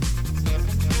 Oh, sorry.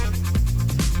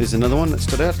 There's another one that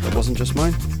stood out. That wasn't just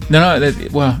mine. No.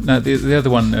 The other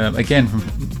one again from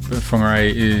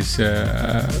Whangarei is.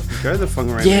 Go the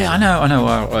Whangarei. Yeah, I know.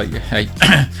 Hey,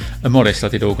 I'm modest. I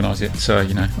did organise it, so I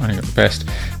only got the best.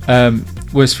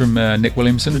 Was from Nick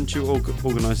Williamson. Didn't you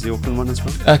organise the Auckland one as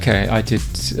well? Okay, I did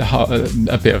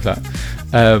a bit of that.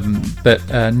 But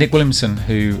Nick Williamson,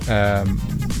 who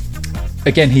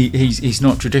again, he's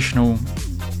not traditional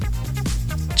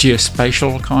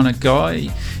geospatial kind of guy.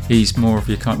 He's more of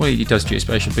your kind. Well, he does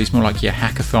geospatial, but he's more like your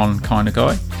hackathon kind of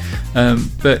guy.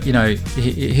 But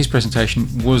his presentation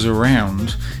was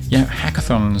around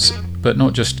hackathons, but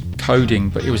not just coding,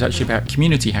 but it was actually about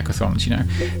community hackathons.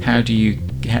 How do you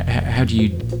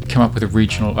come up with a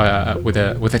regional with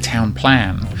a town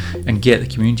plan and get the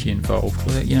community involved?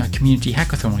 Well, a community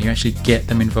hackathon where you actually get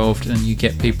them involved and you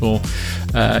get people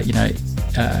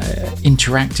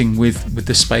interacting with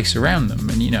the space around them.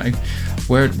 And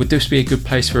where would this be a good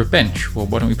place for a bench? Well,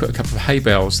 why don't we put a couple of hay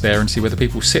bales there and see whether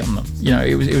people sit on them?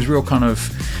 It was real kind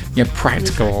of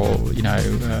practical.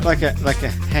 Like a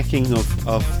hacking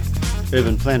of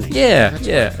urban planning. Yeah.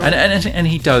 And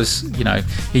he does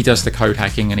he does the code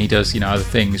hacking and he does other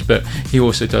things, but he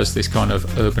also does this kind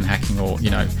of urban hacking or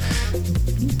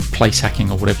place hacking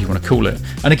or whatever you want to call it.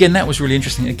 And again, that was really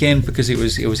interesting again because it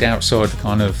was outside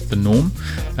kind of the norm.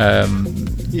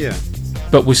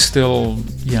 But was still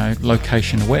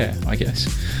location aware, I guess.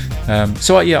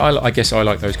 So I guess I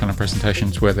like those kind of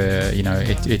presentations where they're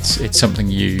it's something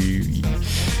you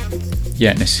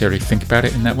necessarily think about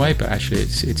it in that way, but actually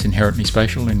it's inherently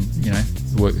spatial in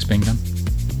the work that's being done.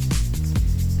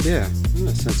 Yeah,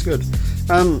 that sounds good.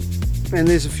 And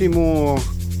there's a few more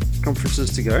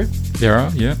conferences to go. There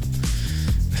are, yeah.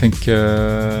 I think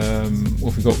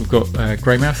what we've got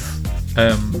Greymouth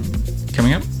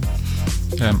coming up.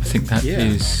 I think that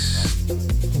is.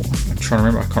 I'm trying to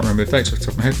remember. I can't remember the dates off the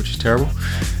top of my head, which is terrible.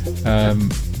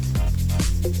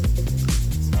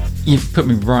 You've put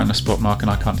me right on the spot, Mark,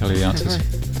 and I can't tell you the answers. Right.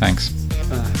 Thanks.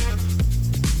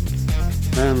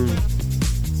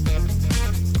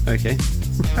 Okay.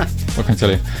 What can I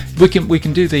tell you? We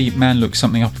can do the man looks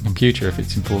something up on the computer if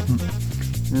it's important.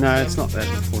 No, it's not that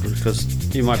important because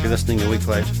you might be listening a week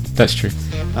late. That's true.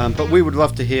 But we would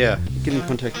love to hear. Get in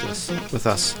contact with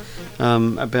us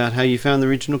about how you found the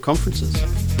regional conferences.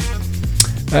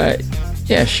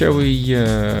 Shall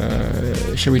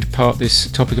we depart this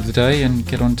topic of the day and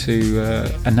get on to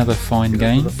another fine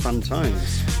game? The fun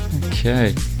times.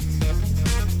 Okay.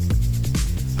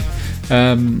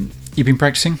 You've been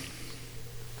practicing?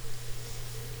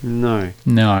 No.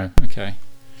 Okay.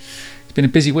 It's been a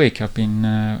busy week. I've been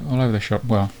all over the shop.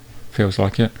 Well, feels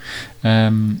like it.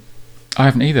 I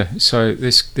haven't either. So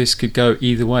this could go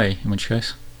either way. In which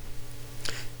case?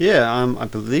 Yeah, I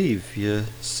believe you're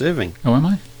serving. Oh, am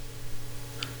I?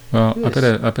 Well, Yes.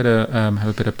 I better have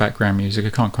a bit of background music. I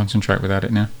can't concentrate without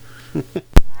it now.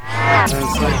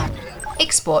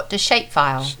 Export to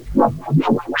shapefile.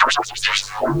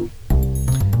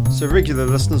 So regular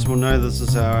listeners will know this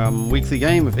is our weekly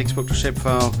game of Export to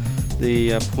Shapefile.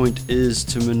 The point is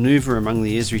to maneuver among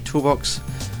the Esri toolbox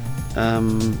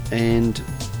and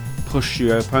push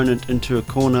your opponent into a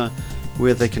corner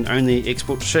where they can only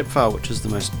export to shapefile, which is the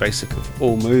most basic of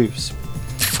all moves.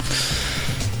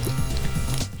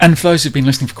 And for those who've been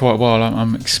listening for quite a while,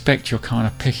 I expect you're kind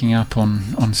of picking up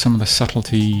on some of the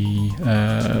subtlety,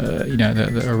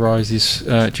 that arises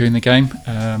during the game.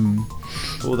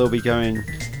 Or they'll be going,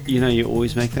 you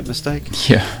always make that mistake.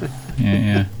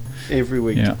 Yeah. Every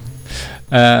week. Yeah.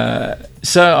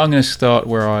 So I'm going to start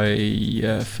where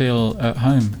I feel at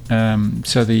home.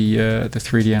 So the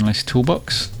 3D Analyst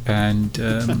Toolbox, and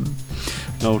An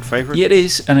old favourite. yeah, it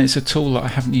is, and it's a tool that I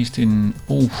haven't used in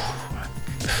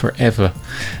forever.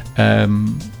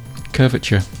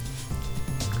 Curvature.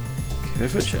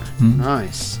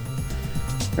 Nice.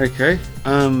 Okay.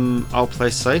 I'll play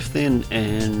safe then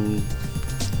and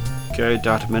go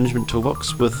Data Management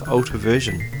Toolbox with Alter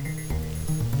Version.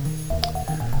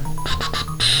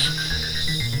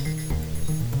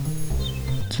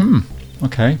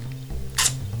 Okay.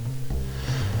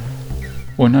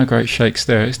 Well, no great shakes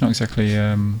there. It's not exactly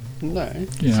No.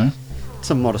 It's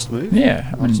a modest move.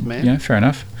 Yeah, Modest man. Yeah, fair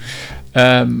enough.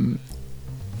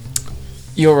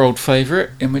 Your old favourite,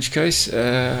 in which case,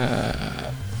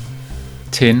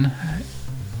 tin.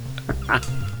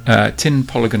 Tin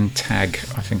polygon tag,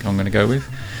 I think I'm going to go with.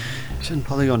 Tin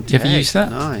polygon tag. Have you used that?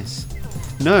 Nice.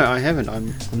 No, I haven't.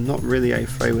 I'm not really a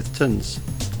fray with tins,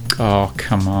 Oh,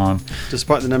 come on.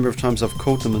 despite the number of times I've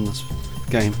called them in this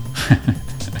game.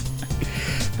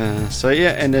 So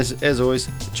yeah, and as always,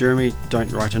 Jeremy,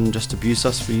 don't write in and just abuse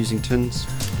us for using tins.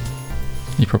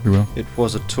 You probably will. It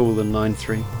was a tool in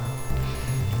 9.3.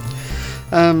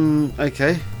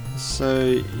 Okay,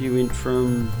 so you went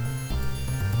from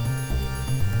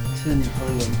tin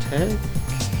polygon tag,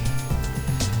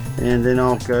 and then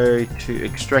I'll go to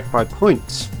extract by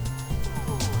points.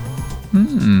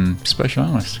 Special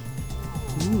analyst.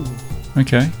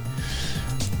 Okay.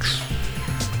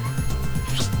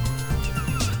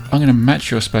 I'm going to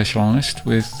match your spatial analyst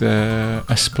with a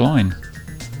spline.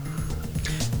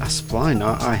 A spline?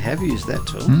 I have used that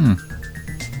tool.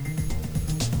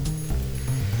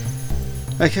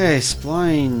 Okay,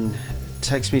 spline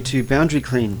takes me to boundary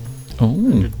clean.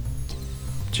 Oh.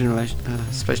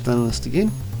 Generalization, spatial analyst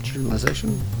again.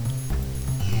 Generalization.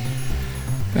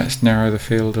 That's narrowed the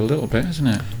field a little bit, hasn't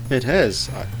it? It has.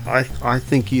 I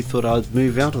think you thought I'd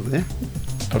move out of there.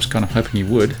 I was kind of hoping you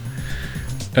would.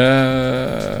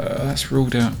 That's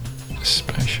ruled out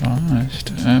spatial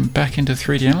analyst. Back into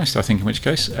 3D analyst, I think, in which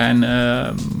case. And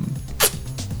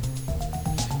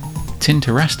tin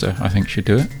to raster, I think, should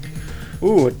do it.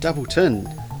 Ooh, a double tin.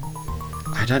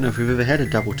 I don't know if we've ever had a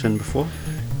double tin before.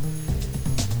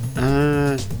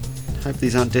 Hope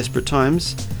these aren't desperate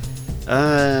times.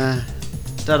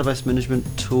 Database management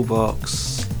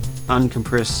toolbox,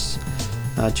 uncompress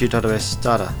geodatabase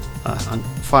data,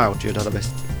 file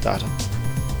geodatabase data.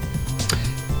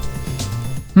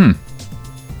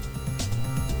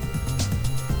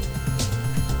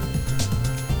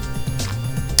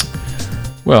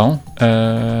 Well,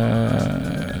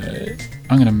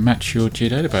 I'm going to match your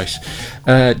geodatabase.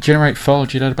 Generate file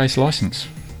geodatabase license.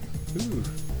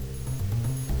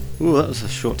 Ooh, that was a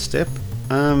short step.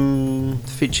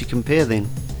 Feature compare then.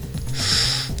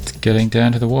 It's getting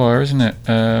down to the wire, isn't it?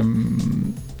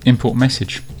 Import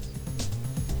message.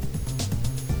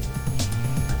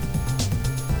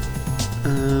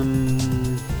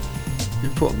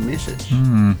 Import message.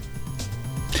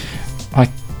 I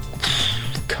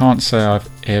can't say I've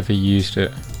ever used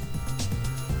it.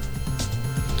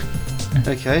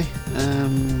 Okay.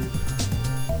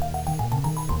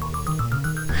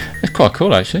 It's quite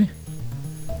cool, actually.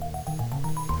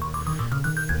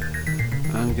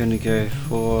 I'm going to go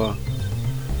for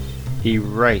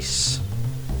erase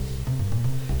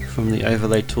from the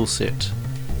overlay toolset.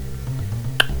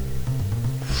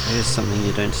 There's something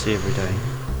you don't see every day.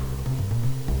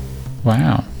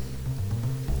 Wow.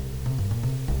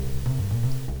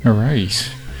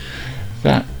 Erase.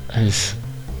 That is,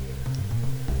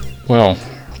 well,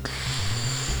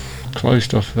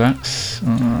 closed off that.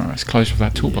 It's closed off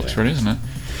that toolbox, really, isn't it?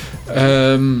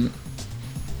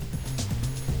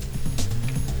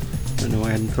 Don't know why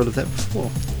I hadn't thought of that before.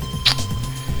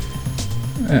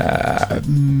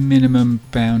 Minimum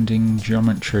bounding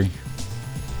geometry.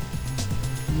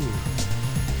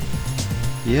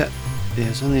 Yeah,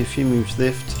 there's only a few moves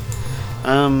left.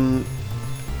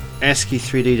 ASCII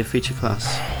 3D to feature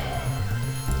class.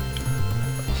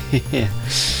 Yeah,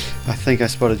 I think I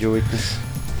spotted your weakness.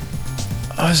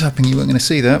 I was hoping you weren't going to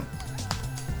see that.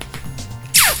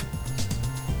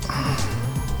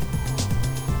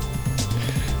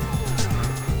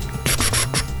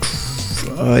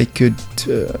 I could.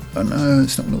 Oh no,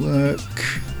 it's not going to work.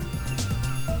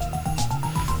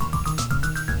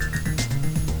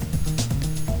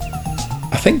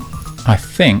 I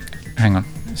think. Hang on.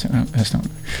 That's not.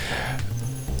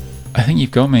 I think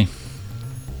you've got me.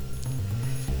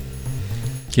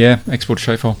 Yeah, export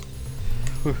to shapefile.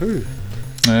 Woohoo!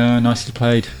 Nicely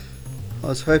played. I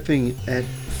was hoping at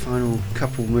final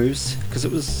couple moves because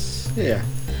it was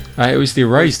it was the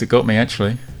erase that got me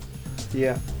actually.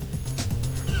 Yeah.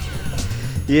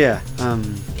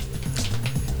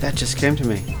 That just came to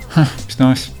me. It's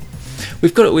nice.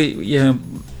 We've got it.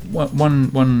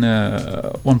 One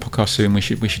podcast soon. We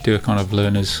should do a kind of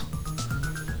learners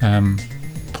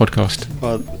podcast.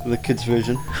 Well, the kids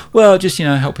version. Well, just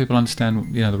help people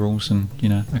understand the rules and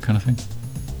that kind of thing.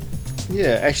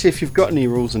 Yeah, actually, if you've got any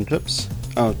rules and tips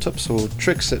or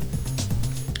tricks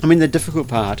the difficult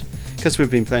part, because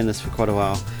we've been playing this for quite a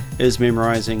while, is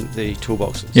memorizing the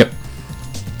toolboxes. Yep.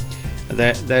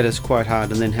 That is quite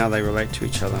hard, and then how they relate to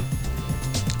each other.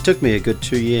 It took me a good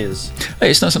 2 years. Hey,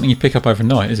 it's not something you pick up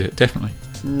overnight, is it? Definitely.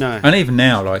 No. And even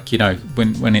now,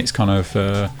 when it's kind of,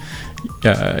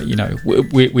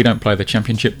 we don't play the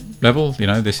championship level.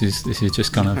 This is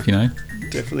just kind of,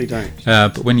 Definitely don't.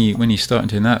 But when you start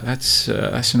doing that, that's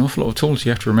an awful lot of tools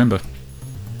you have to remember.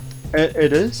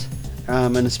 It is,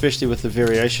 and especially with the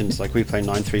variations. Like we play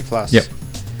 9.3 plus. Yep.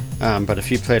 But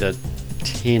if you played a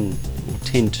 10 or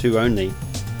 10.2 only,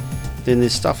 then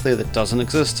there's stuff there that doesn't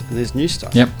exist, and there's new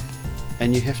stuff. Yep.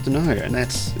 And you have to know, and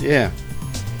that's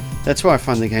why I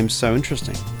find the game so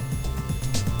interesting.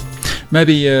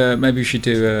 Maybe we should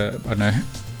do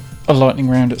a lightning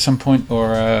round at some point, or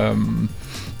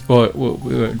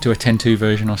we'll do a 10.2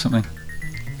 version or something.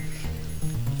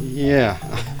 Yeah.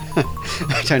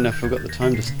 I don't know if I've got the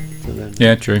time to learn.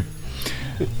 Yeah, true.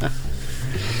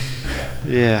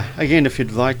 Yeah. Again, if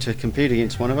you'd like to compete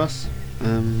against one of us,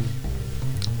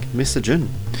 message in.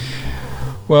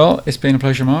 Well, it's been a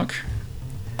pleasure, Mark.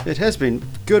 It has been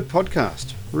good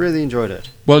podcast. Really enjoyed it.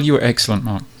 Well, you were excellent,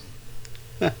 Mark.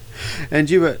 And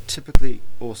you were typically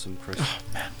awesome, Chris. Oh,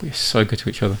 man, we're so good to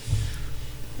each other.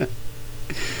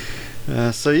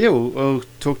 So yeah, we'll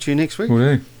talk to you next week.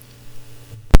 Will do.